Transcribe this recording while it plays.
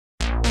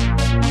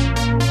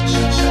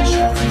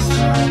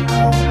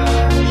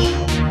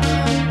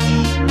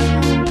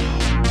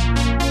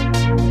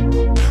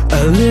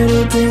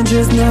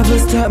has never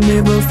stopped me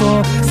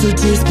before.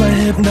 Seduced by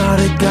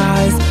hypnotic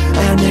guys,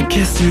 and a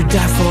kiss to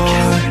die for.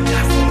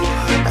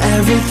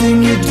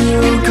 Everything you do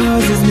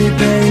causes me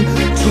pain.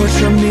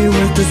 Torture me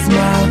with a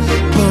smile,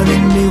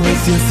 burning me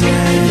with your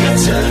flame. You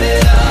turn me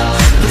up,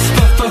 there's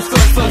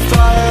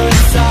fire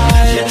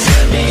inside. You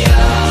turn me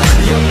up,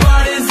 your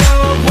body's a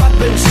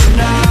weapon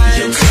tonight.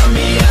 You turn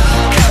me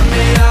up, cut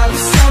me up,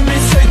 send me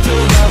straight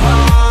through the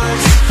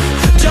heart.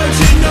 Don't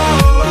you know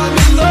I'm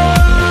in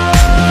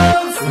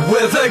love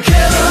with a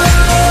killer?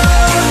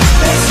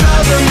 It's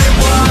driving me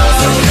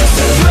wild. It's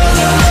a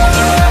thriller.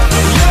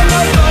 You're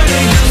my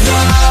burning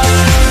desire.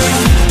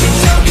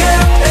 Don't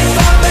care if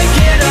I make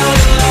it out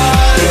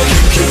alive.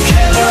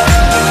 Killer,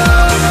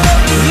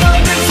 love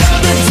me till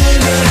the day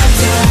that I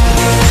die.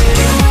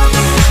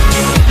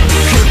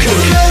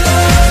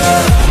 Killer,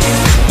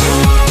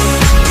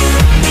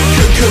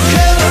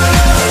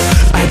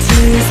 I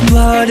taste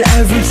blood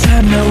every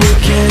time that we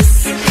kiss.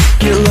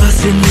 Get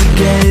lost in your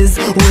gaze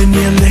when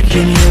you're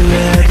licking your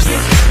lips.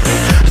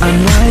 I'm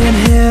lying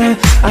here,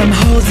 I'm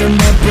holding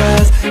my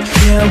breath.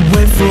 Can't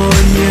wait for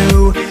you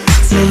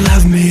to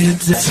love me to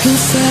death. You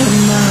set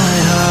my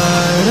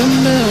heart a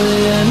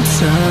million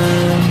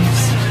times.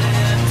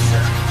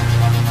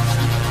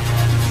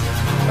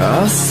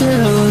 I'll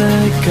still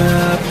lick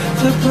up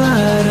the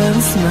blood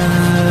and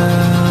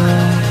smile.